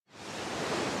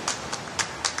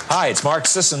Hi, it's Mark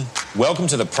Sisson. Welcome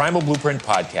to the Primal Blueprint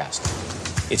Podcast.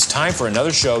 It's time for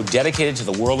another show dedicated to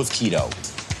the world of keto.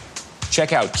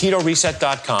 Check out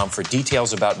KetoReset.com for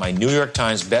details about my New York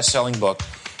Times best-selling book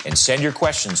and send your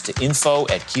questions to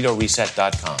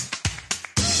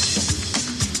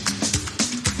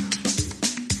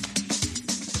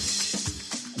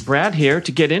info@KetoReset.com. Brad here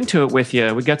to get into it with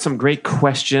you. We got some great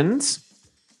questions.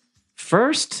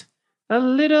 First, a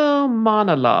little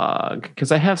monologue,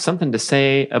 because I have something to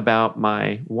say about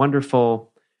my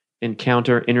wonderful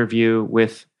interview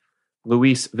with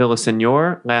Luis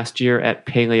Villaseñor last year at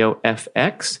Paleo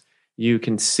FX. You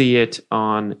can see it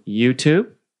on YouTube.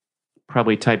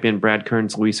 Probably type in Brad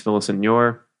Kearns, Luis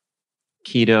Villaseñor,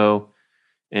 keto,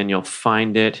 and you'll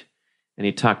find it. And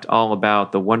he talked all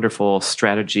about the wonderful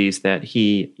strategies that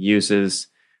he uses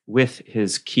with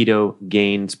his Keto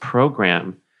Gains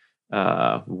program.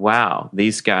 Wow,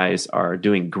 these guys are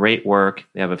doing great work.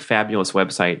 They have a fabulous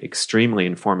website, extremely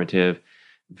informative,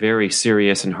 very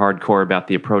serious and hardcore about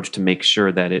the approach to make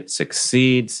sure that it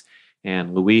succeeds.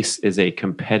 And Luis is a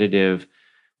competitive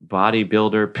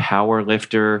bodybuilder, power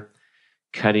lifter,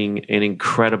 cutting an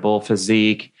incredible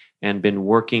physique, and been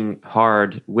working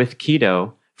hard with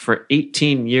keto for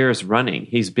 18 years running.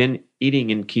 He's been eating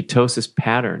in ketosis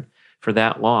pattern for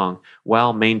that long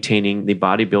while maintaining the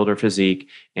bodybuilder physique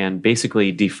and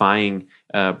basically defying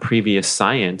previous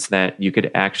science that you could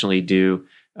actually do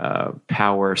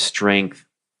power strength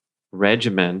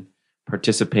regimen,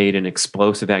 participate in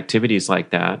explosive activities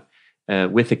like that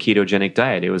with a ketogenic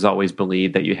diet. It was always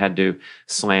believed that you had to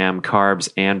slam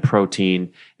carbs and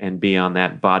protein and be on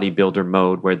that bodybuilder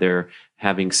mode where they're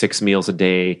having 6 meals a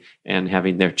day and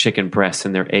having their chicken breasts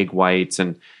and their egg whites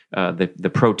and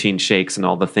the protein shakes and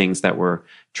all the things that were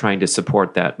trying to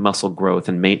support that muscle growth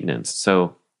and maintenance.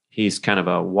 So he's kind of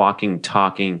a walking,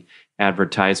 talking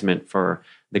advertisement for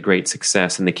the great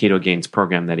success in the Keto Gains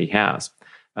program that he has.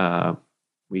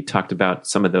 We talked about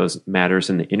some of those matters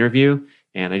in the interview,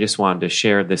 and I just wanted to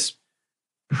share this,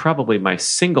 probably my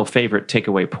single favorite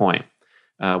takeaway point,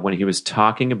 when he was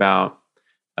talking about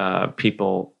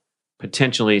people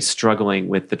potentially struggling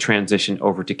with the transition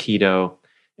over to keto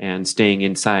and staying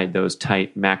inside those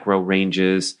tight macro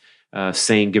ranges,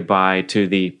 saying goodbye to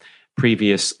the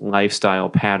previous lifestyle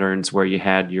patterns where you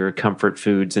had your comfort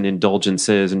foods and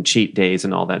indulgences and cheat days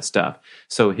and all that stuff.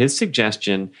 So his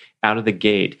suggestion out of the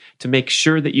gate to make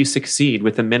sure that you succeed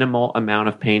with a minimal amount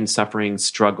of pain, suffering,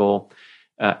 struggle,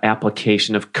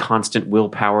 application of constant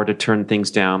willpower to turn things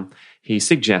down, he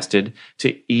suggested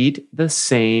to eat the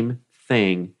same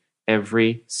thing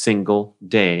every single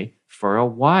day for a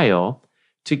while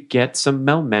to get some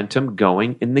momentum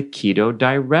going in the keto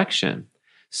direction.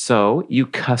 So you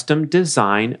custom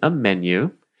design a menu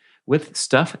with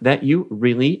stuff that you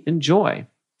really enjoy.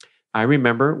 I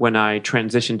remember when I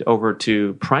transitioned over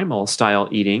to primal style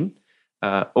eating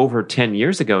over 10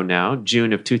 years ago now,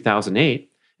 June of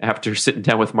 2008, after sitting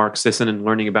down with Mark Sisson and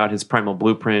learning about his primal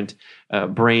blueprint,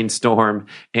 brainstorm,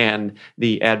 and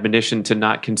the admonition to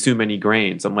not consume any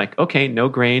grains. I'm like, okay, no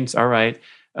grains. All right.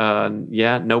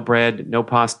 No bread, no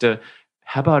pasta.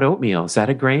 How about oatmeal? Is that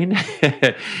a grain?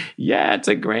 Yeah, it's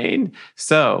a grain.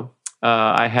 So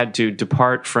I had to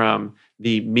depart from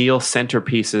the meal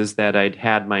centerpieces that I'd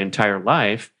had my entire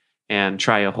life and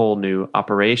try a whole new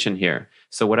operation here.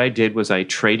 So what I did was I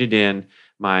traded in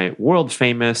my world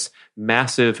famous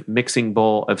massive mixing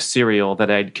bowl of cereal that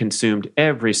I'd consumed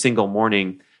every single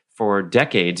morning for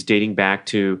decades, dating back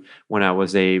to when I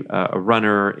was a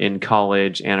runner in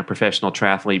college and a professional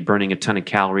triathlete, burning a ton of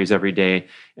calories every day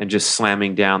and just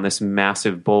slamming down this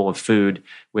massive bowl of food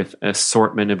with an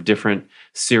assortment of different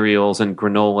cereals and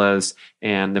granolas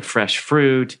and the fresh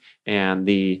fruit and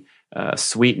the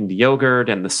sweetened yogurt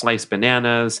and the sliced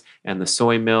bananas and the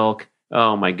soy milk.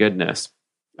 Oh my goodness.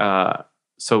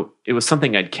 So it was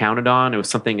something I'd counted on. It was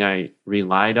something I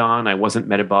relied on. I wasn't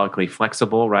metabolically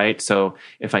flexible, right? So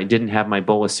if I didn't have my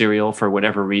bowl of cereal for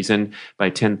whatever reason by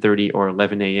 10:30 or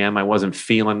 11 a.m., I wasn't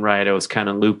feeling right. I was kind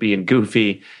of loopy and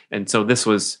goofy. And so this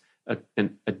was a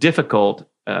difficult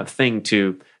thing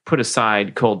to put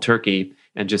aside cold turkey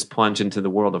and just plunge into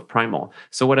the world of primal.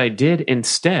 So what I did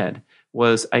instead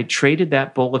was I traded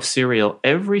that bowl of cereal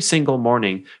every single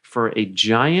morning for a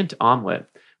giant omelet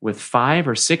with 5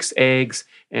 or 6 eggs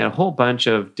and a whole bunch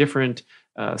of different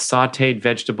sautéed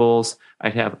vegetables.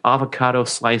 I'd have avocado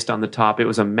sliced on the top. It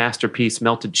was a masterpiece,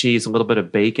 melted cheese, a little bit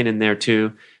of bacon in there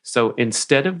too. So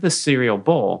instead of the cereal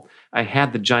bowl, I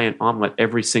had the giant omelet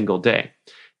every single day.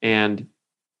 And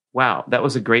wow, that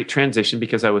was a great transition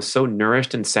because I was so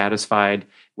nourished and satisfied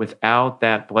without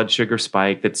that blood sugar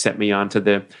spike that set me onto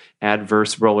the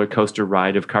adverse roller coaster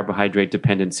ride of carbohydrate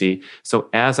dependency. So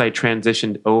as I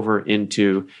transitioned over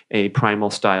into a primal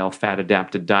style fat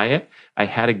adapted diet, I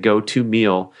had a go-to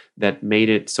meal that made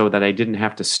it so that I didn't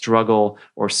have to struggle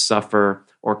or suffer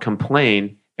or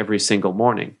complain every single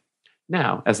morning.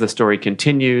 Now, as the story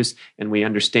continues and we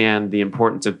understand the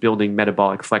importance of building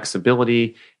metabolic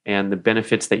flexibility and the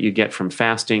benefits that you get from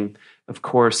fasting, of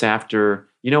course, after,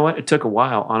 it took a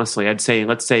while, honestly.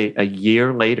 Let's say a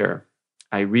year later,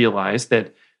 I realized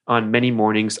that on many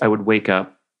mornings I would wake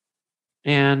up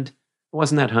and I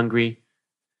wasn't that hungry.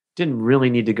 Didn't really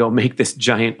need to go make this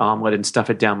giant omelet and stuff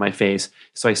it down my face.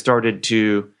 So I started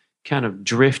to kind of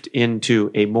drift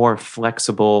into a more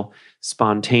flexible,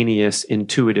 spontaneous,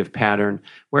 intuitive pattern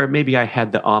where maybe I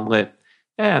had the omelet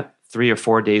 3 or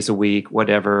 4 days a week,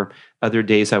 whatever. Other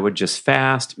days I would just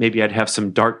fast. Maybe I'd have some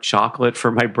dark chocolate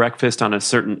for my breakfast on a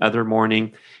certain other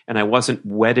morning. And I wasn't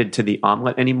wedded to the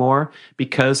omelet anymore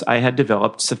because I had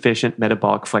developed sufficient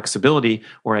metabolic flexibility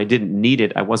where I didn't need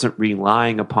it. I wasn't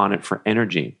relying upon it for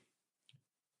energy.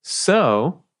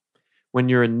 So when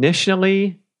you're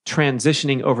initially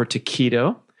transitioning over to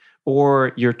keto,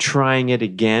 or you're trying it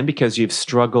again because you've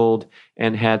struggled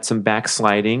and had some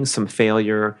backsliding, some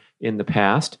failure in the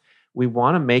past, we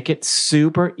want to make it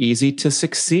super easy to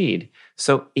succeed.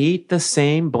 So eat the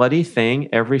same bloody thing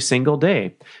every single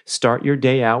day. Start your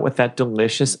day out with that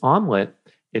delicious omelet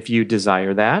if you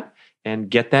desire that, and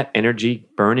get that energy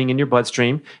burning in your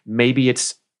bloodstream. Maybe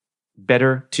it's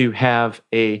better to have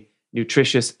a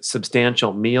nutritious,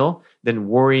 substantial meal than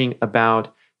worrying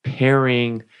about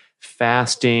pairing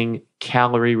fasting,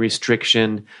 calorie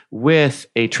restriction with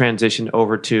a transition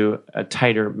over to a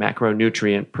tighter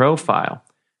macronutrient profile.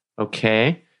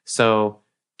 Okay, so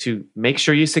to make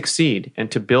sure you succeed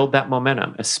and to build that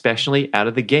momentum, especially out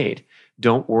of the gate,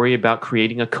 don't worry about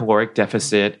creating a caloric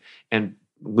deficit and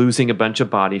losing a bunch of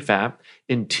body fat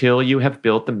until you have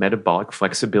built the metabolic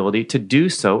flexibility to do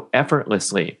so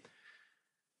effortlessly.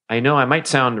 I know I might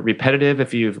sound repetitive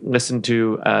if you've listened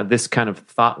to this kind of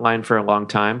thought line for a long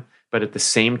time, but at the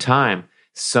same time,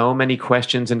 so many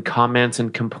questions and comments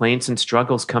and complaints and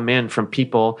struggles come in from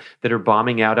people that are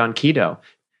bombing out on keto.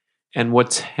 And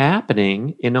what's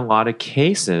happening in a lot of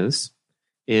cases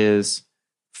is,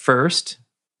 first,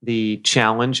 the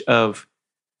challenge of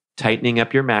tightening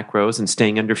up your macros and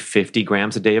staying under 50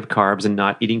 grams a day of carbs and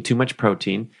not eating too much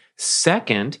protein.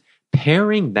 Second,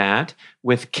 pairing that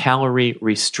with calorie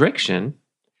restriction,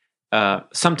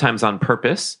 sometimes on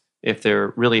purpose, if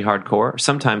they're really hardcore,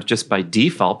 sometimes just by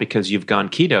default because you've gone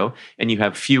keto and you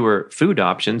have fewer food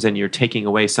options and you're taking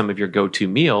away some of your go-to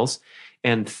meals.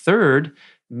 And third,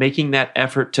 making that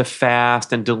effort to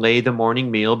fast and delay the morning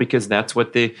meal because that's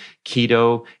what the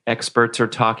keto experts are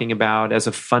talking about as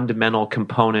a fundamental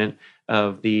component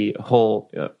of the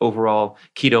whole overall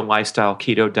keto lifestyle,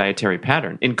 keto dietary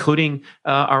pattern, including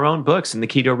our own books in the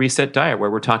Keto Reset Diet, where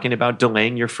we're talking about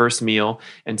delaying your first meal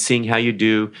and seeing how you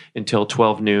do until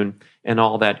 12 noon and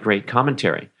all that great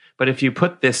commentary. But if you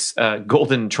put this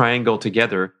golden triangle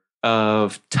together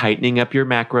of tightening up your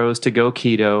macros to go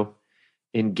keto,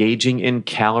 engaging in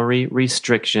calorie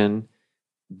restriction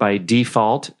by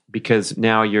default, because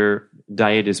now your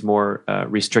diet is more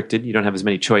restricted, you don't have as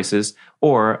many choices,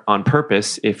 or on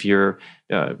purpose if you're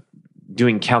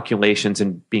doing calculations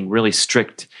and being really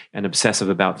strict and obsessive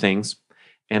about things.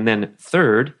 And then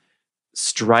third,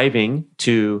 striving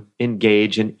to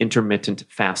engage in intermittent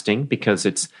fasting because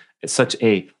it's such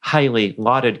a highly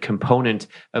lauded component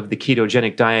of the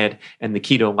ketogenic diet and the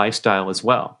keto lifestyle as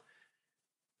well.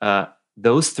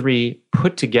 Those three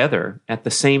put together at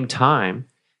the same time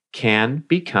can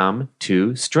become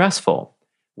too stressful.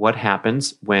 What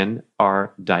happens when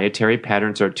our dietary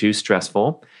patterns are too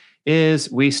stressful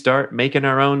is we start making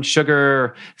our own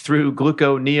sugar through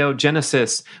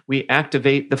gluconeogenesis. We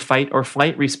activate the fight or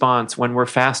flight response when we're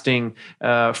fasting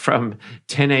from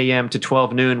 10 a.m. to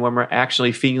 12 noon, when we're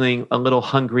actually feeling a little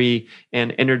hungry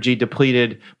and energy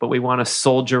depleted, but we want to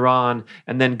soldier on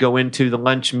and then go into the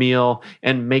lunch meal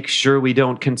and make sure we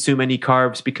don't consume any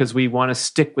carbs because we want to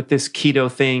stick with this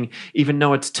keto thing, even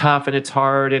though it's tough and it's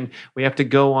hard and we have to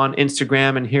go on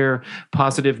Instagram and hear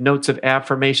positive notes of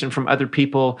affirmation from other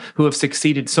people who have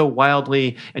succeeded so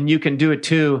wildly, and you can do it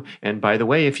too. And by the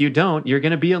way, if you don't, you're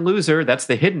going to be a loser. That's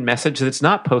the hidden message that's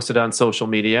not posted on social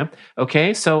media.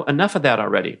 Okay, so enough of that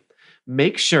already.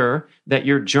 Make sure that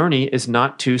your journey is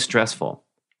not too stressful.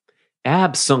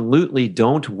 Absolutely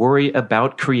don't worry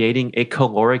about creating a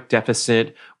caloric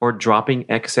deficit or dropping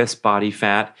excess body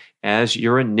fat as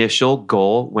your initial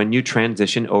goal when you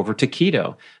transition over to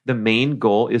keto. The main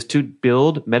goal is to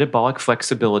build metabolic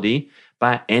flexibility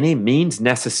by any means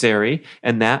necessary.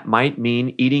 And that might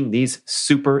mean eating these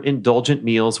super indulgent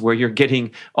meals where you're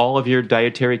getting all of your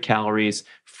dietary calories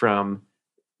from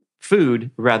food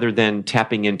rather than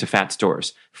tapping into fat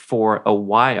stores for a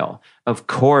while. Of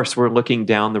course, we're looking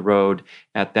down the road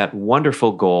at that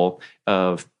wonderful goal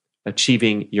of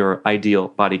achieving your ideal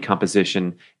body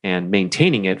composition and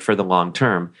maintaining it for the long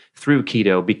term through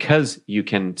keto, because you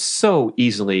can so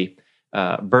easily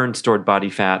burn stored body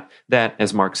fat that,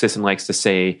 as Mark Sisson likes to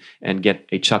say and get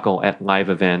a chuckle at live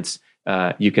events,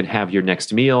 you can have your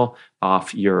next meal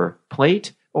off your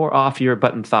plate or off your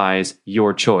button thighs,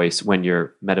 your choice when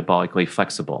you're metabolically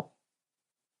flexible.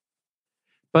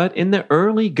 But in the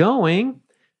early going,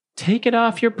 take it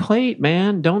off your plate,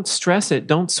 man. Don't stress it.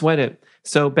 Don't sweat it.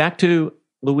 So back to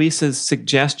Luis's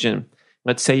suggestion.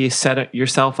 Let's say you set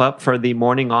yourself up for the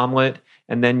morning omelet,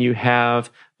 and then you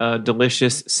have a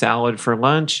delicious salad for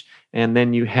lunch, and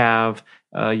then you have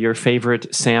your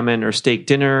favorite salmon or steak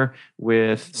dinner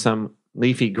with some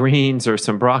leafy greens or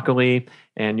some broccoli,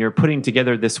 and you're putting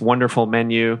together this wonderful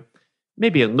menu,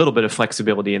 maybe a little bit of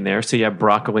flexibility in there. So you have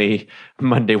broccoli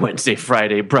Monday, Wednesday,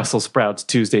 Friday, Brussels sprouts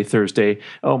Tuesday, Thursday.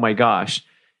 Oh my gosh.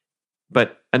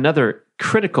 But another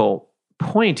critical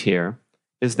point here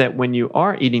is that when you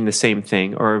are eating the same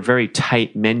thing or a very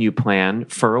tight menu plan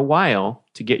for a while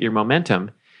to get your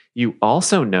momentum, you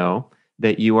also know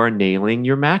that you are nailing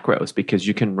your macros, because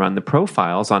you can run the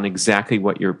profiles on exactly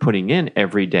what you're putting in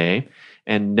every day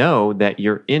and know that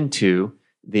you're into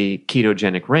the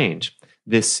ketogenic range.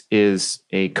 This is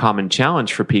a common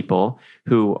challenge for people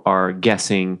who are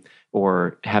guessing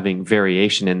or having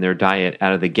variation in their diet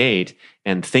out of the gate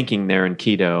and thinking they're in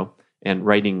keto and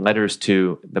writing letters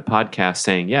to the podcast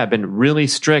saying, yeah, I've been really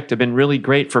strict. I've been really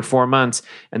great for 4 months.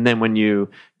 And then when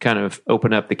you kind of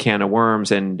open up the can of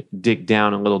worms and dig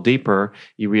down a little deeper,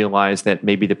 you realize that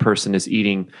maybe the person is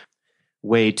eating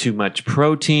way too much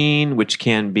protein, which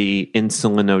can be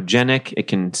insulinogenic. It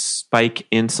can spike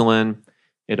insulin.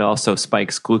 It also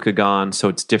spikes glucagon, so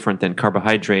it's different than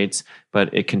carbohydrates,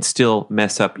 but it can still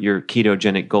mess up your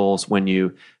ketogenic goals when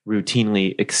you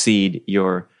routinely exceed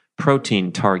your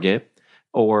protein target.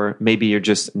 Or maybe you're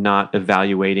just not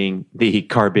evaluating the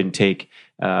carb intake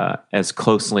as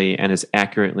closely and as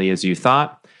accurately as you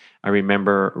thought. I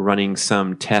remember running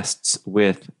some tests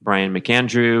with Brian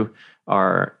McAndrew,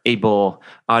 our able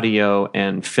audio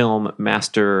and film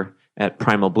master at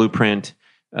Primal Blueprint,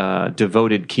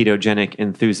 devoted ketogenic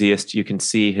enthusiast. You can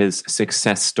see his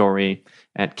success story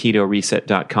at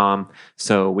ketoreset.com.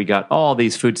 So we got all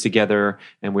these foods together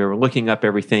and we were looking up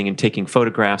everything and taking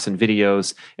photographs and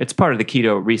videos. It's part of the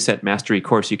Keto Reset Mastery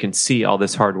course. You can see all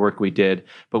this hard work we did,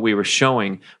 but we were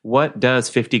showing what does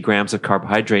 50 grams of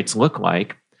carbohydrates look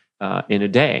like in a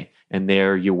day. And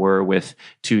there you were with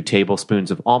 2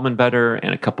 tablespoons of almond butter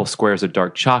and a couple squares of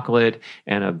dark chocolate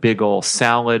and a big old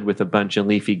salad with a bunch of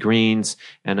leafy greens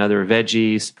and other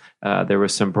veggies. There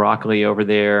was some broccoli over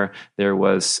there. There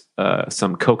was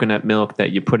some coconut milk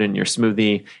that you put in your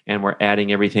smoothie, and we're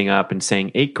adding everything up and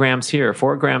saying 8 grams here,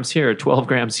 4 grams here, 12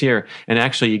 grams here. And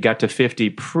actually you got to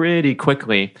 50 pretty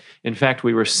quickly. In fact,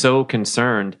 we were so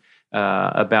concerned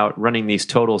about running these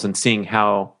totals and seeing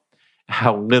how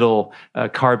little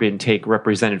carb intake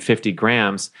represented 50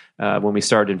 grams when we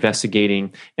started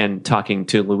investigating and talking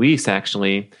to Luis,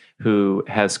 actually, who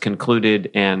has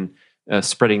concluded and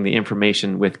spreading the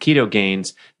information with Keto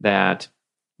Gains that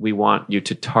we want you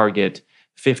to target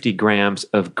 50 grams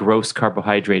of gross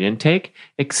carbohydrate intake,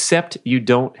 except you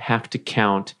don't have to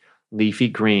count leafy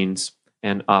greens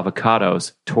and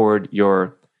avocados toward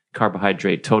your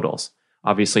carbohydrate totals.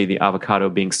 Obviously, the avocado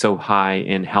being so high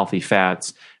in healthy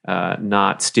fats,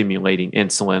 not stimulating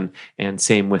insulin, and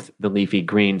same with the leafy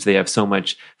greens. They have so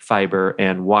much fiber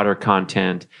and water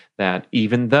content that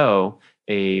even though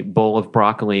a bowl of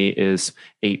broccoli is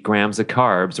 8 grams of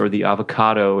carbs, or the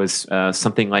avocado is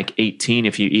something like 18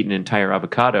 if you eat an entire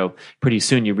avocado, pretty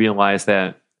soon you realize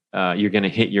that you're going to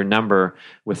hit your number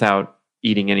without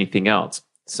eating anything else.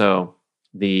 So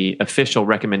the official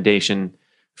recommendation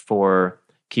for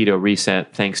Keto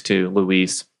Reset, thanks to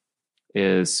Luis,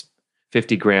 is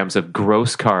 50 grams of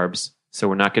gross carbs. So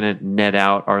we're not going to net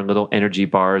out our little energy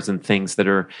bars and things that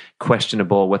are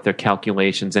questionable with their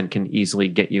calculations and can easily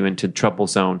get you into trouble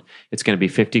zone. It's going to be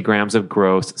 50 grams of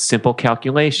gross, simple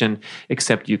calculation,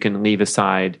 except you can leave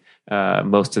aside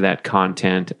most of that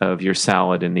content of your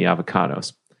salad and the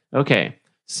avocados. Okay,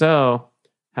 so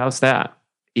how's that?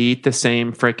 Eat the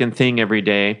same freaking thing every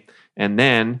day, and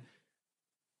then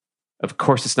of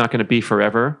course, it's not going to be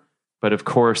forever, but of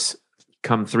course,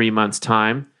 come 3 months'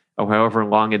 time, or however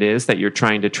long it is that you're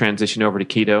trying to transition over to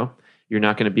keto, You're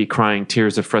not going to be crying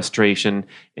tears of frustration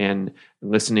and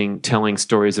telling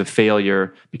stories of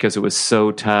failure because it was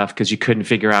so tough because you couldn't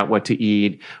figure out what to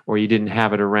eat or you didn't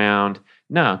have it around.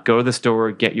 No, go to the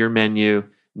store, get your menu,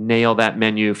 nail that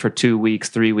menu for 2 weeks,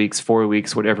 3 weeks, 4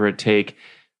 weeks, whatever it take.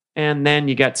 And then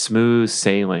you got smooth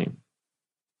sailing.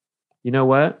 You know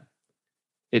what?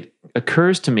 It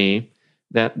occurs to me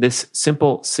that this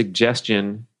simple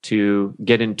suggestion to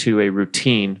get into a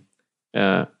routine,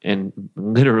 and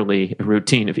literally a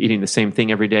routine of eating the same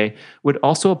thing every day, would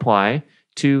also apply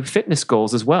to fitness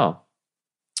goals as well.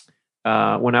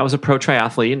 When I was a pro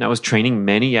triathlete and I was training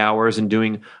many hours and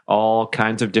doing all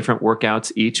kinds of different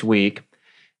workouts each week,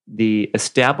 the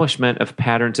establishment of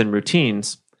patterns and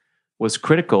routines was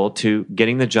critical to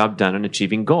getting the job done and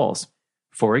achieving goals.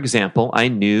 For example, I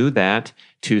knew that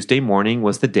Tuesday morning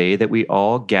was the day that we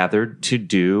all gathered to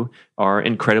do our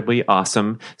incredibly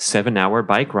awesome 7-hour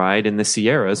bike ride in the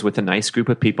Sierras with a nice group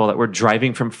of people that were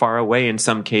driving from far away in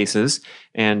some cases.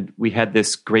 And we had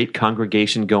this great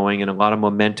congregation going and a lot of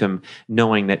momentum,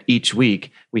 knowing that each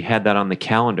week we had that on the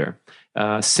calendar.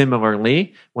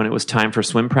 Similarly, when it was time for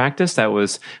swim practice, that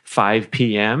was 5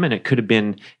 p.m. and it could have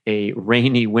been a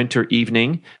rainy winter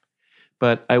evening,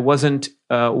 but I wasn't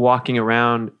walking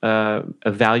around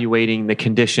evaluating the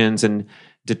conditions and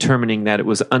determining that it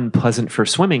was unpleasant for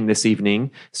swimming this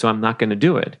evening, so I'm not going to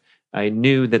do it. I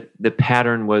knew that the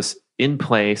pattern was in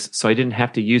place, so I didn't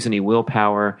have to use any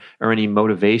willpower or any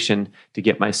motivation to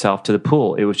get myself to the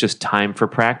pool. It was just time for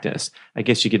practice. I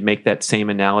guess you could make that same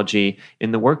analogy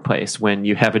in the workplace. When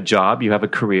you have a job, you have a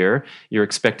career, you're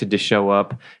expected to show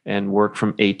up and work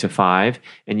from 8 to 5,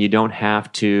 and you don't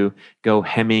have to go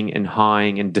hemming and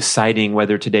hawing and deciding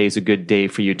whether today is a good day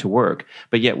for you to work.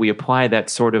 But yet we apply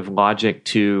that sort of logic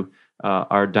to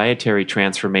our dietary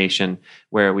transformation,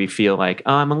 where we feel like,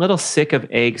 oh, I'm a little sick of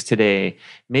eggs today.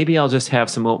 Maybe I'll just have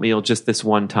some oatmeal just this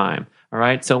one time. All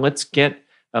right, so let's get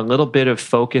a little bit of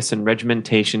focus and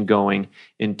regimentation going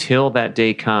until that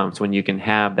day comes when you can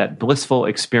have that blissful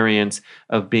experience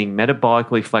of being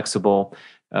metabolically flexible,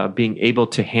 being able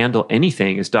to handle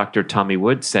anything, as Dr. Tommy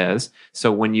Wood says.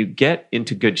 So when you get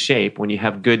into good shape, when you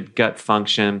have good gut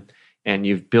function and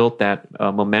you've built that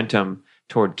momentum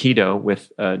toward keto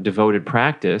with devoted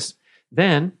practice,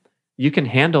 then you can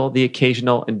handle the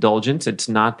occasional indulgence. It's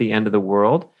not the end of the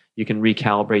world. You can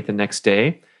recalibrate the next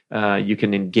day. You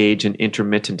can engage in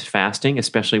intermittent fasting,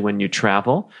 especially when you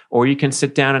travel, or you can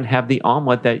sit down and have the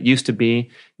omelet that used to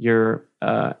be your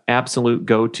absolute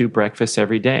go-to breakfast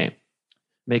every day.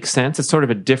 Makes sense? It's sort of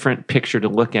a different picture to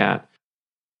look at.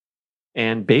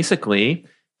 And basically,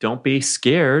 don't be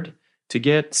scared to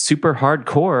get super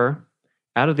hardcore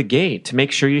out of the gate to make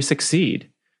sure you succeed.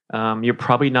 You're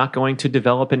probably not going to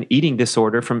develop an eating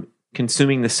disorder from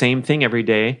consuming the same thing every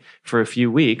day for a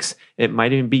few weeks. It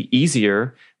might even be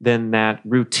easier than that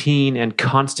routine and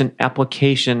constant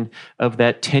application of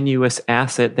that tenuous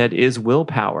asset that is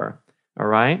willpower. All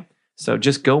right? So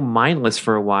just go mindless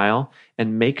for a while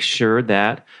and make sure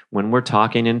that when we're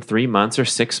talking in 3 months or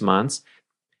 6 months,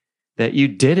 that you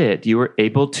did it. You were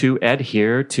able to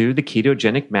adhere to the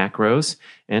ketogenic macros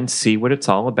and see what it's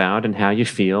all about and how you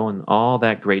feel and all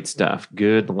that great stuff.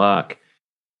 Good luck.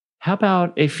 How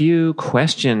about a few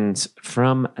questions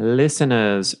from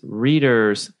listeners,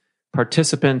 readers,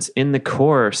 participants in the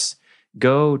course?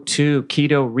 Go to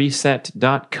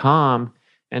ketoreset.com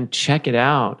and check it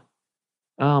out.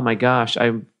 Oh my gosh,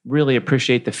 I really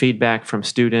appreciate the feedback from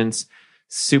students.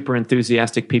 Super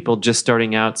enthusiastic people just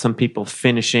starting out, some people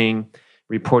finishing,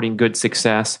 reporting good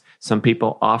success, some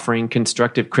people offering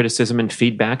constructive criticism and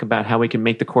feedback about how we can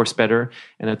make the course better.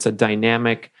 And it's a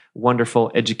dynamic,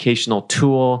 wonderful educational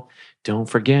tool. Don't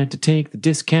forget to take the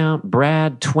discount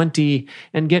BRAD20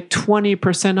 and get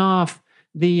 20% off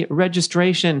the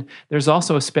registration. There's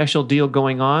also a special deal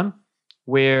going on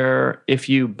where if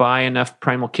you buy enough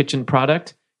Primal Kitchen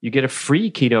product, you get a free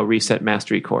Keto Reset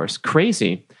Mastery course.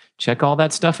 Crazy. Check all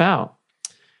that stuff out.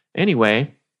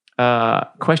 Anyway,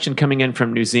 question coming in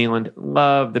from New Zealand.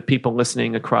 Love the people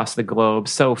listening across the globe.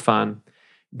 So fun.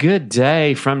 Good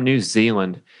day from New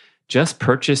Zealand. Just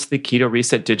purchased the Keto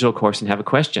Reset digital course and have a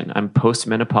question. I'm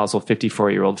postmenopausal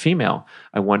 54-year-old female.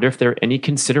 I wonder if there are any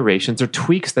considerations or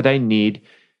tweaks that I need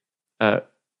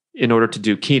in order to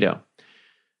do keto.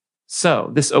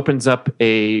 So this opens up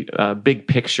a big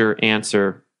picture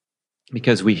answer,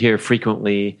 because we hear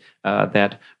frequently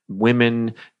that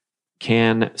women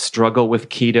can struggle with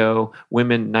keto.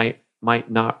 Women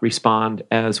might not respond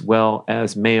as well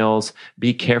as males.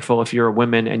 Be careful if you're a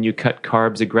woman and you cut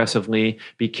carbs aggressively.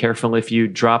 Be careful if you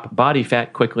drop body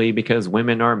fat quickly, because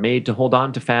women are made to hold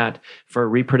on to fat for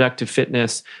reproductive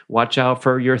fitness. Watch out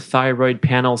for your thyroid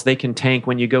panels. They can tank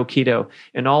when you go keto.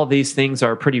 And all these things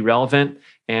are pretty relevant.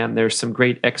 And there's some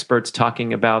great experts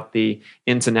talking about the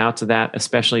ins and outs of that,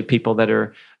 especially people that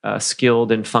are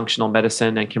skilled in functional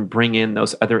medicine and can bring in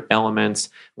those other elements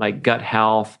like gut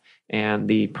health and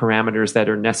the parameters that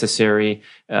are necessary.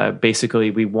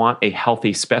 Basically, we want a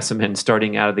healthy specimen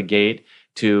starting out of the gate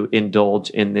to indulge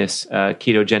in this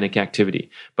ketogenic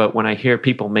activity. But when I hear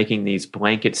people making these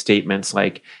blanket statements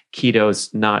like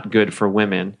keto's not good for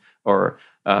women, or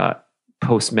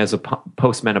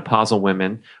postmenopausal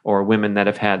women, or women that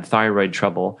have had thyroid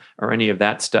trouble, or any of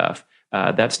that stuff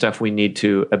we need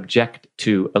to object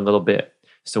to a little bit.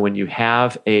 So when you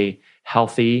have a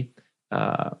healthy,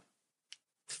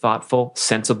 thoughtful,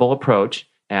 sensible approach,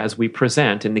 as we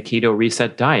present in the Keto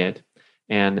Reset Diet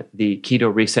and the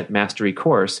Keto Reset Mastery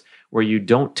course, where you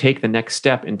don't take the next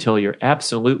step until you're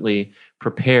absolutely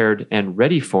prepared and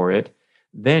ready for it,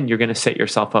 then you're going to set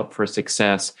yourself up for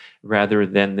success, rather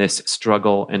than this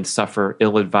struggle and suffer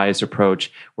ill-advised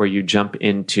approach where you jump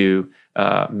into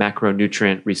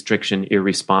macronutrient restriction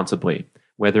irresponsibly.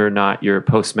 Whether or not you're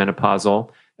postmenopausal,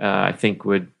 I think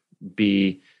would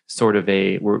be sort of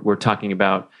we're talking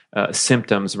about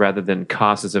symptoms rather than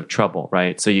causes of trouble,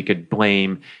 right? So you could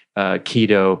blame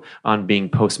keto on being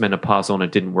postmenopausal and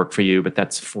it didn't work for you, but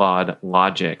that's flawed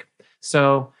logic.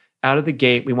 So out of the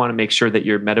gate, we want to make sure that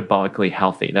you're metabolically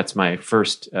healthy. That's my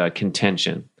first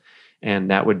contention.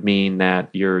 And that would mean that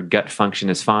your gut function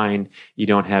is fine. You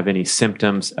don't have any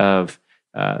symptoms of,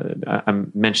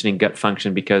 I'm mentioning gut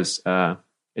function because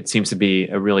it seems to be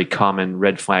a really common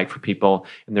red flag for people.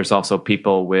 And there's also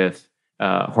people with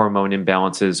hormone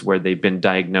imbalances where they've been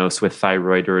diagnosed with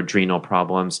thyroid or adrenal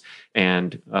problems.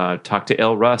 And talk to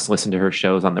Elle Russ, listen to her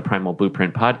shows on the Primal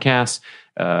Blueprint podcast,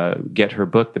 get her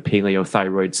book, The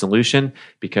Paleothyroid Solution,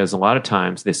 because a lot of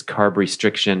times this carb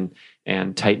restriction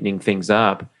and tightening things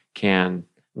up can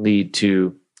lead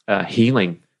to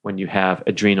healing when you have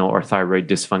adrenal or thyroid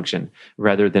dysfunction,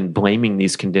 rather than blaming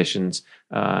these conditions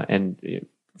and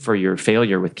for your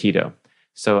failure with keto.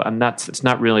 So it's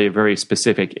not really a very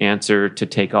specific answer to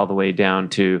take all the way down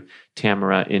to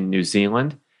Tamara in New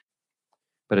Zealand,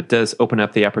 but it does open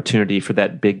up the opportunity for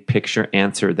that big picture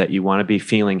answer that you want to be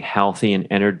feeling healthy and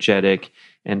energetic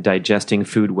and digesting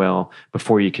food well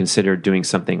before you consider doing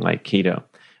something like keto.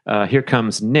 Here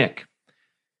comes Nick.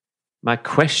 My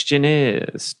question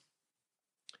is,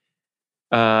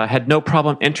 had no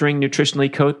problem entering nutritionally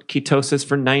ketosis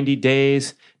for 90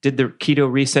 days. Did the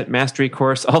Keto Reset Mastery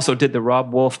course. Also did the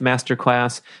Rob Wolf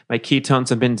Masterclass. My ketones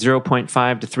have been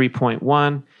 0.5 to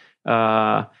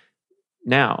 3.1.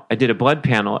 Now, I did a blood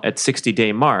panel at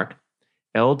 60-day mark.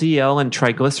 LDL and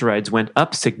triglycerides went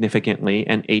up significantly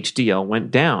and HDL went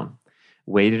down.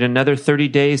 Waited another 30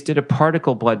 days, did a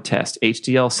particle blood test.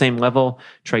 HDL same level,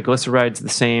 triglycerides the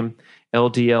same.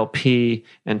 LDLP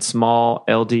and small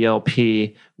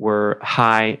LDLP were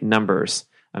high numbers.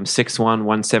 I'm 6'1",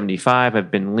 175.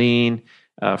 I've been lean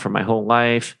for my whole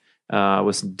life.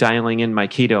 Was dialing in my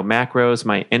keto macros.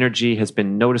 My energy has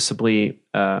been noticeably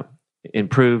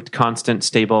improved, constant,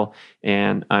 stable,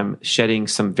 and I'm shedding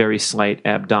some very slight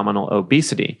abdominal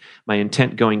obesity. My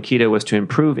intent going keto was to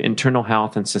improve internal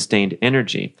health and sustained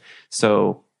energy.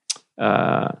 So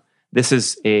this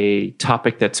is a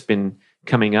topic that's been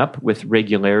coming up with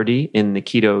regularity in the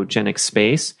ketogenic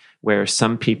space, where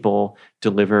some people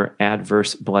deliver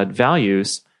adverse blood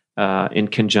values in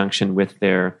conjunction with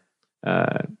their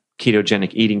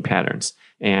ketogenic eating patterns.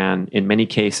 And in many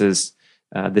cases,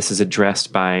 this is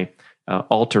addressed by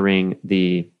altering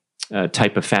the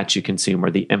type of fats you consume,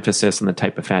 or the emphasis on the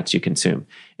type of fats you consume.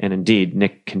 And indeed,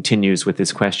 Nick continues with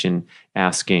his question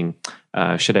asking,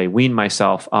 should I wean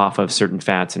myself off of certain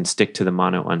fats and stick to the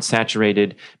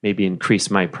monounsaturated, maybe increase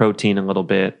my protein a little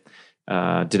bit?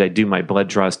 Did I do my blood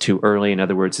draws too early? In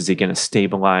other words, is he going to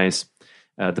stabilize?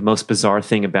 The most bizarre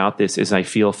thing about this is I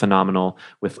feel phenomenal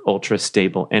with ultra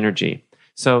stable energy.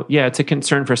 So yeah, it's a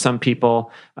concern for some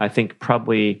people. I think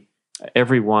probably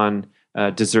everyone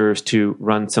deserves to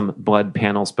run some blood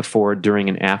panels before, during,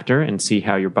 and after and see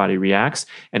how your body reacts.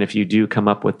 And if you do come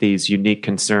up with these unique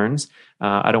concerns,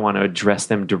 I don't want to address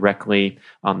them directly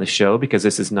on the show because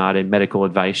this is not a medical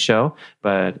advice show,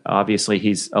 but obviously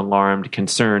he's alarmed,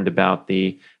 concerned about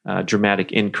the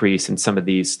dramatic increase in some of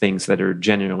these things that are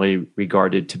generally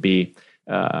regarded to be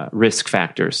risk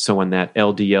factors. So when that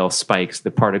LDL spikes, the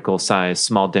particle size,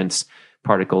 small dense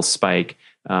particles spike,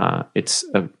 it's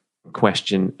a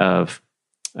question of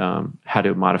how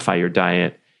to modify your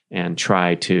diet and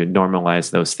try to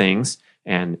normalize those things.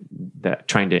 And that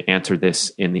trying to answer this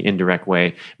in the indirect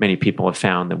way, many people have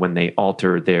found that when they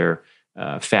alter their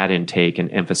fat intake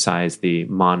and emphasize the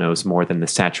monos more than the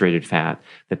saturated fat,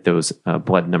 that those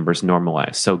blood numbers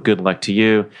normalize. So good luck to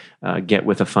you. Get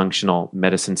with a functional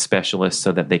medicine specialist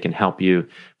so that they can help you,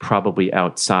 probably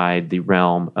outside the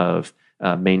realm of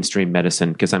mainstream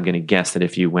medicine, because I'm going to guess that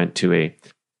if you went to a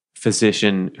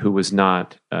physician who was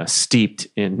not steeped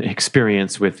in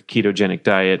experience with ketogenic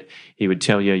diet, he would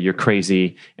tell you you're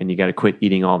crazy and you got to quit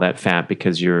eating all that fat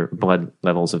because your blood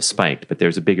levels have spiked. But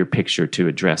there's a bigger picture to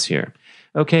address here.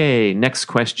 Okay, next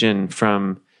question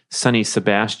from Sunny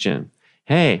Sebastian.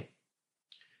 Hey,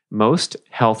 most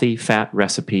healthy fat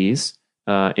recipes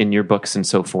in your books and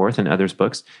so forth and others'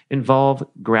 books involve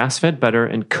grass-fed butter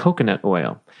and coconut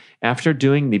oil. After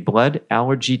doing the blood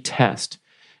allergy test,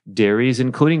 dairies,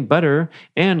 including butter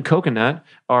and coconut,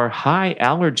 are high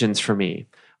allergens for me.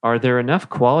 Are there enough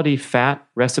quality fat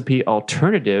recipe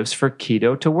alternatives for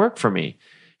keto to work for me?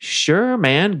 Sure,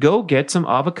 man, go get some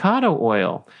avocado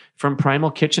oil from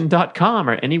primalkitchen.com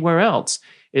or anywhere else.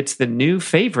 It's the new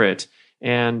favorite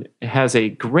and has a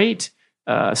great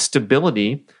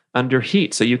stability under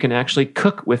heat. So you can actually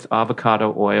cook with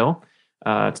avocado oil.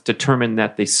 It's determined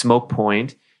that the smoke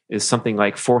point is something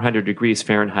like 400 degrees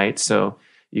Fahrenheit. So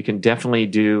you can definitely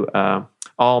do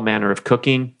all manner of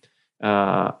cooking.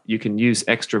 You can use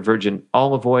extra virgin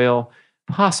olive oil,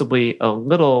 possibly a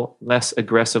little less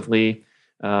aggressively,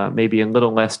 maybe a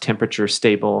little less temperature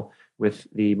stable with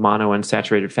the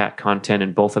monounsaturated fat content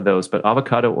in both of those. But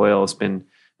avocado oil has been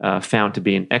found to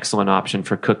be an excellent option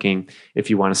for cooking if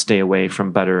you want to stay away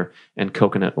from butter and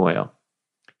coconut oil.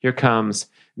 Here comes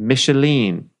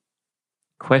Micheline.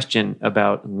 Question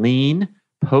about lean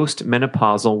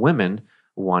postmenopausal women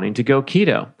wanting to go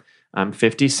keto. I'm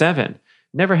 57.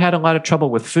 Never had a lot of trouble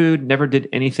with food, never did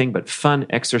anything but fun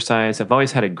exercise. I've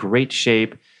always had a great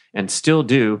shape and still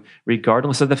do,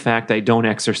 regardless of the fact I don't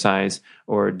exercise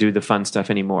or do the fun stuff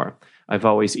anymore. I've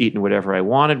always eaten whatever I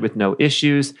wanted with no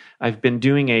issues. I've been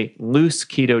doing a loose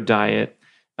keto diet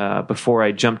before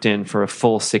I jumped in for a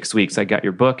full 6 weeks. I got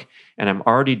your book, and I'm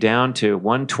already down to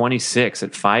 126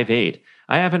 at 5'8".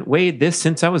 I haven't weighed this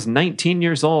since I was 19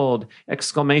 years old!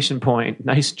 Exclamation point.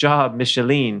 Nice job,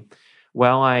 Micheline.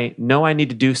 Well, I know I need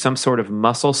to do some sort of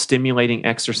muscle-stimulating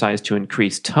exercise to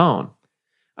increase tone.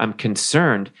 I'm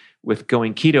concerned with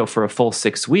going keto for a full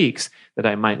 6 weeks that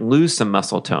I might lose some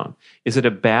muscle tone. Is it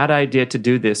a bad idea to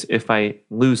do this if I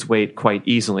lose weight quite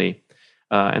easily?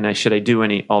 Should I do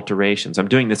any alterations? I'm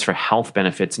doing this for health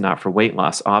benefits, not for weight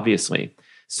loss, obviously.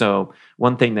 So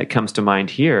one thing that comes to mind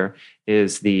here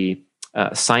is the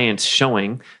science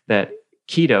showing that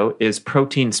keto is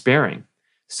protein sparing.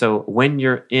 So when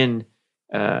you're in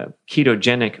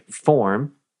ketogenic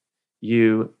form,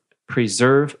 you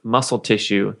preserve muscle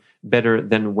tissue better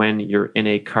than when you're in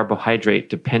a carbohydrate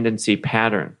dependency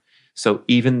pattern. So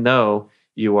even though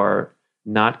you are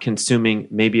not consuming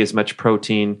maybe as much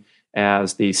protein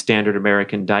as the standard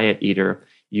American diet eater,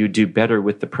 you do better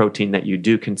with the protein that you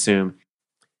do consume.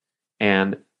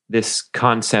 And this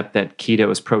concept that keto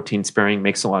is protein sparing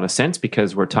makes a lot of sense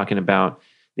because we're talking about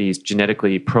these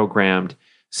genetically programmed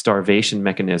starvation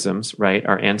mechanisms, right?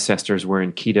 Our ancestors were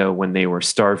in keto when they were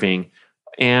starving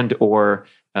and or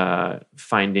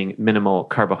finding minimal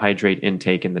carbohydrate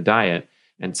intake in the diet.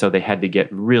 And so they had to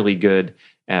get really good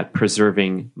at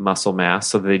preserving muscle mass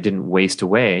so that they didn't waste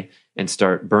away and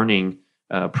start burning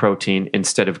protein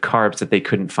instead of carbs that they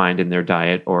couldn't find in their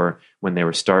diet or when they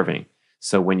were starving.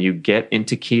 So when you get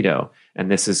into keto, and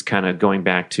this is kind of going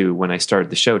back to when I started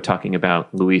the show talking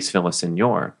about Luis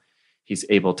Villaseñor, he's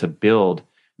able to build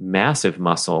massive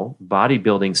muscle,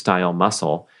 bodybuilding style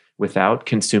muscle, without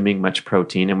consuming much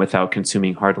protein and without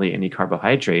consuming hardly any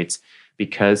carbohydrates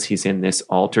because he's in this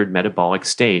altered metabolic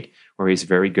state where he's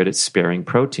very good at sparing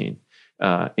protein.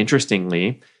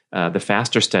 Interestingly, the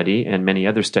FASTER study and many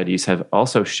other studies have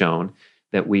also shown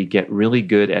that we get really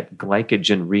good at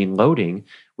glycogen reloading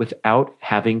without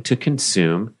having to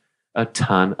consume a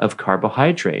ton of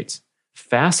carbohydrates.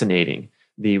 Fascinating.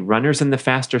 The runners in the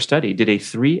FASTER study did a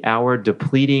 3-hour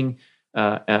depleting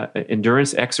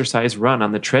endurance exercise run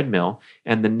on the treadmill,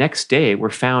 and the next day were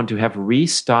found to have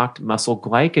restocked muscle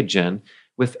glycogen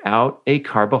without a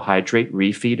carbohydrate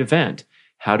refeed event.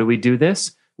 How do we do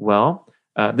this? Well,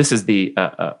 this is the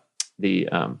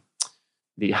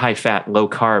high-fat,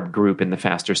 low-carb group in the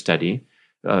FASTER study.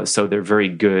 So they're very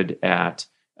good at,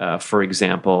 for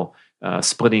example,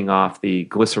 splitting off the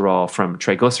glycerol from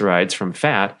triglycerides from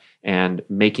fat and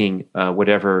making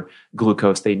whatever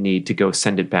glucose they need to go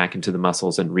send it back into the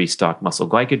muscles and restock muscle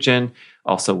glycogen.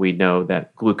 Also, we know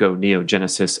that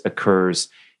gluconeogenesis occurs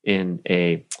in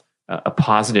a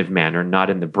positive manner, not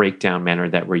in the breakdown manner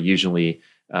that we're usually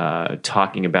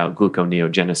talking about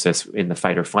gluconeogenesis in the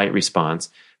fight or flight response.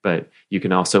 But you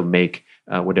can also make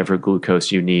whatever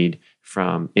glucose you need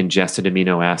from ingested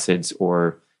amino acids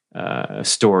or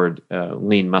stored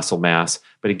lean muscle mass.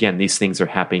 But again, these things are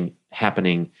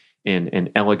happening in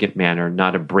an elegant manner,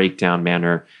 not a breakdown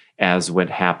manner, as what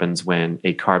happens when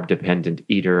a carb-dependent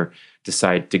eater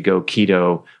decides to go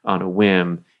keto on a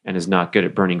whim and is not good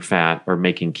at burning fat or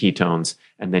making ketones,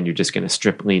 and then you're just going to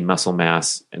strip lean muscle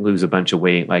mass and lose a bunch of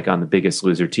weight, like on the Biggest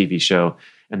Loser TV show,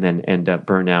 and then end up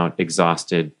burnout,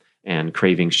 exhausted, and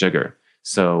craving sugar.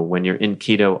 So when you're in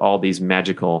keto, all these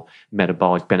magical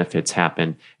metabolic benefits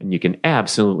happen, and you can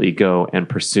absolutely go and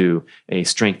pursue a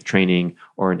strength training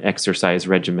or an exercise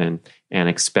regimen and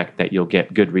expect that you'll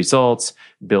get good results,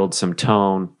 build some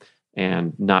tone,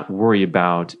 and not worry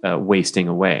about wasting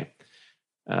away.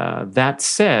 That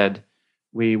said,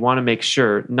 we want to make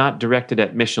sure, not directed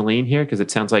at Micheline here, because it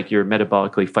sounds like you're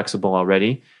metabolically flexible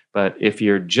already, but if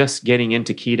you're just getting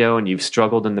into keto and you've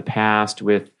struggled in the past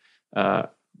with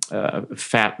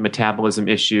fat metabolism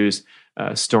issues,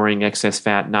 storing excess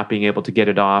fat, not being able to get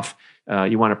it off,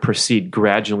 you want to proceed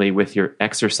gradually with your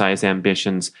exercise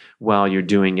ambitions while you're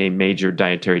doing a major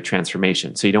dietary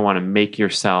transformation. So you don't want to make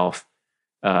yourself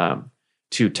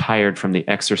too tired from the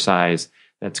exercise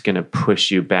that's going to push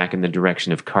you back in the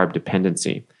direction of carb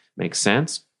dependency. Makes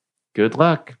sense? Good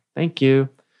luck. Thank you.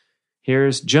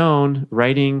 Here's Joan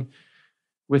writing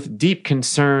with deep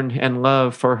concern and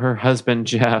love for her husband,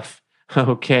 Jeff.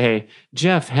 Okay,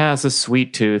 Jeff has a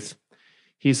sweet tooth.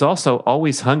 He's also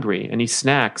always hungry, and he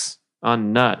snacks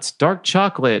on nuts, dark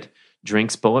chocolate,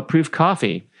 drinks bulletproof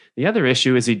coffee. The other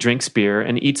issue is he drinks beer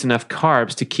and eats enough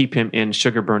carbs to keep him in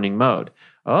sugar-burning mode.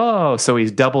 Oh, so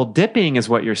he's double dipping is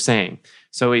what you're saying.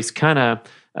 So he's kind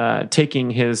of taking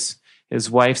his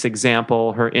wife's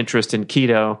example, her interest in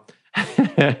keto,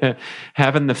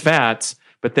 having the fats,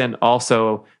 but then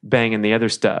also banging the other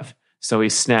stuff. So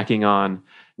he's snacking on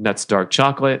nuts, dark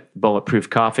chocolate, bulletproof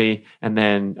coffee, and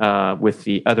then with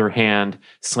the other hand,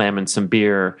 slamming some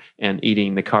beer and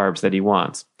eating the carbs that he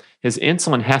wants. His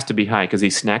insulin has to be high because he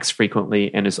snacks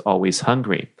frequently and is always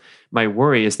hungry. My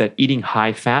worry is that eating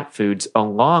high-fat foods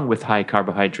along with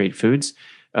high-carbohydrate foods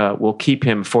will keep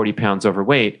him 40 pounds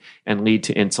overweight and lead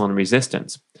to insulin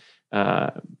resistance.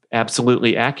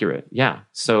 Absolutely accurate. Yeah.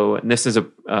 So this is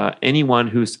anyone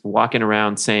who's walking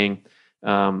around saying,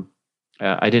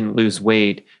 I didn't lose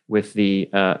weight with the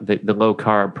low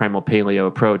carb primal paleo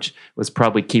approach was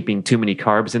probably keeping too many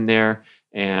carbs in there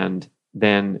and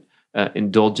then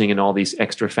indulging in all these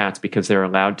extra fats because they're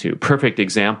allowed to. Perfect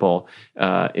example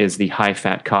is the high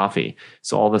fat coffee.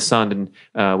 So all of a sudden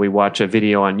we watch a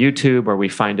video on YouTube where we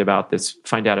find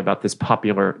out about this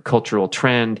popular cultural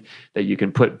trend that you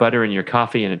can put butter in your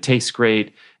coffee and it tastes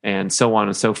great, and so on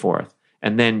and so forth.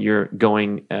 And then you're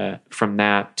going from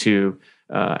that to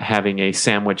having a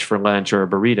sandwich for lunch or a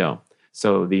burrito.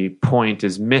 So the point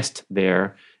is missed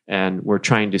there, and we're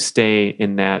trying to stay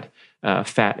in that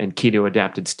fat and keto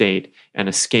adapted state and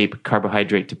escape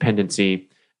carbohydrate dependency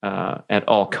at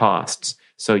all costs.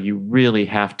 So you really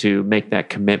have to make that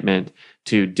commitment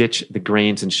to ditch the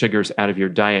grains and sugars out of your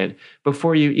diet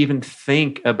before you even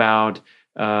think about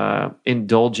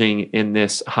indulging in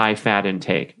this high fat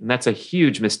intake. And that's a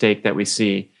huge mistake that we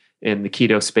see in the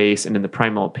keto space and in the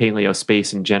primal paleo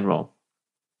space in general,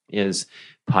 is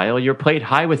pile your plate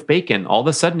high with bacon. All of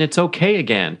a sudden it's okay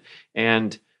again.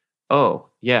 And oh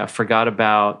yeah, forgot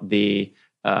about the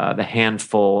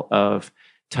handful of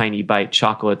tiny bite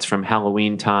chocolates from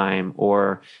Halloween time,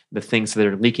 or the things that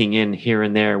are leaking in here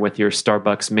and there with your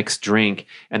Starbucks mixed drink,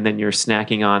 and then you're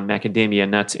snacking on macadamia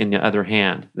nuts in the other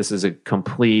hand. This is a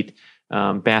complete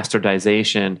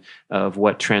bastardization of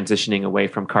what transitioning away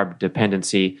from carb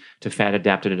dependency to fat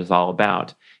adapted is all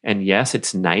about. And yes,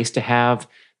 it's nice to have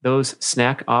those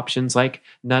snack options like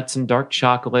nuts and dark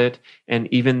chocolate, and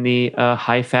even the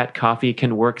high-fat coffee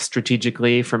can work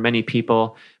strategically for many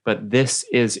people. But this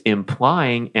is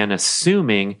implying and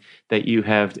assuming that you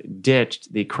have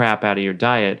ditched the crap out of your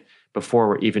diet before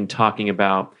we're even talking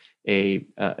about a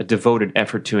devoted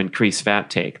effort to increase fat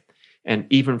take. And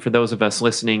even for those of us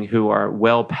listening who are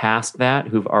well past that,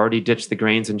 who've already ditched the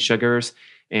grains and sugars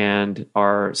and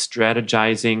are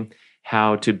strategizing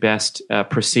how to best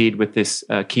proceed with this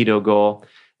keto goal,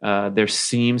 there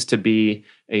seems to be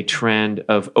a trend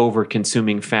of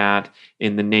over-consuming fat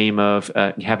in the name of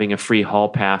having a free hall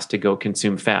pass to go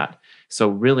consume fat. So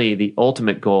really the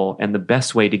ultimate goal and the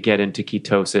best way to get into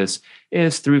ketosis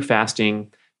is through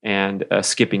fasting and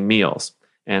skipping meals.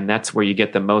 And that's where you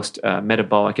get the most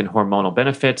metabolic and hormonal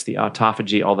benefits, the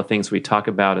autophagy, all the things we talk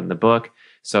about in the book.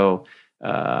 So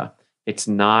it's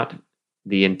not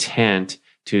the intent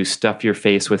to stuff your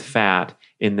face with fat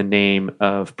in the name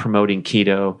of promoting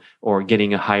keto or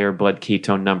getting a higher blood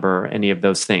ketone number or any of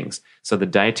those things. So the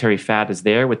dietary fat is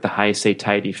there with the high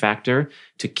satiety factor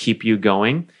to keep you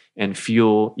going and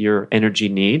fuel your energy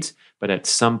needs. But at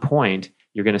some point,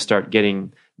 you're going to start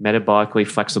getting metabolically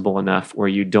flexible enough where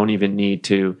you don't even need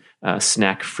to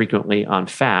snack frequently on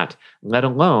fat, let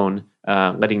alone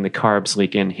letting the carbs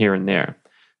leak in here and there.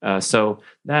 So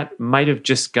that might have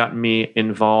just gotten me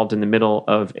involved in the middle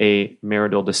of a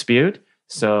marital dispute.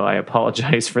 So I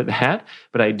apologize for that.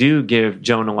 But I do give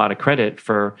Joan a lot of credit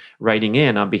for writing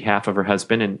in on behalf of her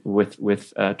husband and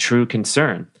with true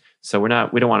concern. So we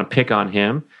don't want to pick on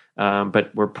him,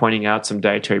 but we're pointing out some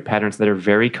dietary patterns that are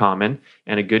very common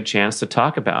and a good chance to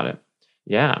talk about it.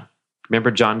 Yeah.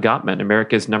 Remember John Gottman,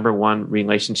 America's #1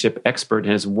 relationship expert,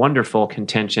 and his wonderful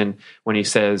contention when he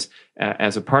says,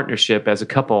 as a partnership, as a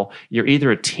couple, you're either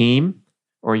a team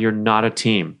or you're not a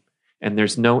team. And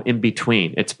there's no in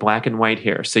between. It's black and white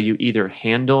here. So you either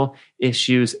handle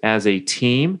issues as a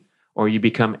team or you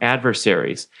become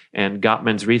adversaries. And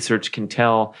Gottman's research can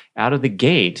tell out of the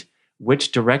gate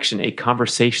which direction a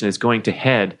conversation is going to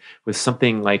head with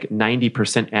something like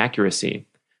 90% accuracy.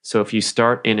 So if you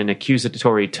start in an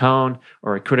accusatory tone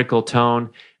or a critical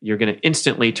tone, you're going to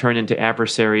instantly turn into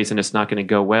adversaries and it's not going to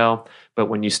go well. But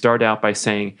when you start out by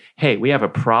saying, hey, we have a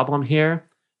problem here,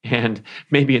 and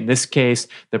maybe in this case,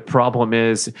 the problem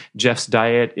is Jeff's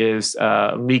diet is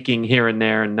leaking here and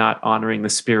there and not honoring the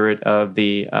spirit of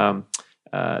the low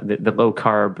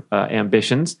carb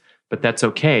ambitions. But that's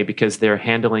okay because they're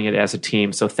handling it as a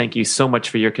team. So thank you so much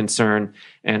for your concern.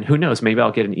 And who knows, maybe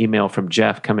I'll get an email from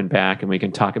Jeff coming back and we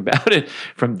can talk about it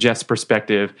from Jeff's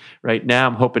perspective. Right now,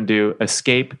 I'm hoping to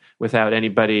escape without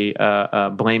anybody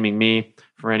blaming me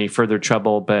for any further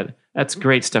trouble. But that's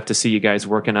great stuff to see you guys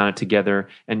working on it together.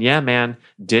 And yeah, man,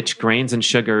 ditch grains and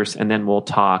sugars, and then we'll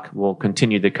talk. We'll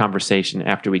continue the conversation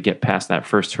after we get past that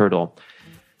first hurdle.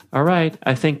 All right,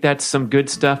 I think that's some good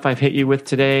stuff I've hit you with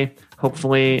today.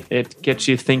 Hopefully it gets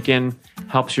you thinking,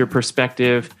 helps your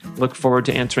perspective. Look forward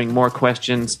to answering more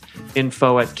questions.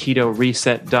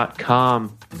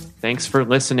 info@ketoreset.com. Thanks for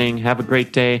listening. Have a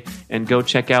great day, and go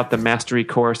check out the Mastery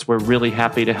course. We're really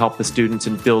happy to help the students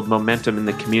and build momentum in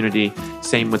the community.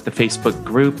 Same with the Facebook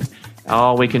group.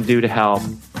 All we can do to help.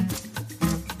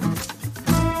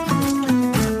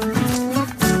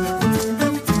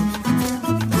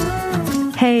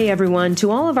 Hey everyone, to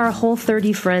all of our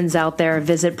Whole30 friends out there,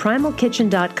 visit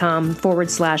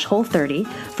primalkitchen.com/Whole30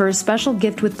 for a special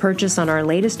gift with purchase on our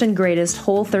latest and greatest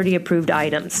Whole30 approved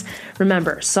items.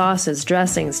 Remember, sauces,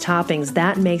 dressings, toppings,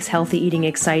 that makes healthy eating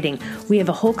exciting. We have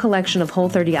a whole collection of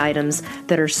Whole30 items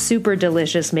that are super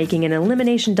delicious, making an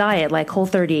elimination diet like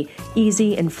Whole30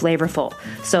 easy and flavorful.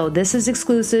 So this is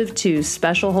exclusive to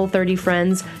special Whole30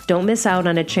 friends. Don't miss out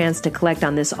on a chance to collect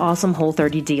on this awesome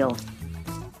Whole30 deal.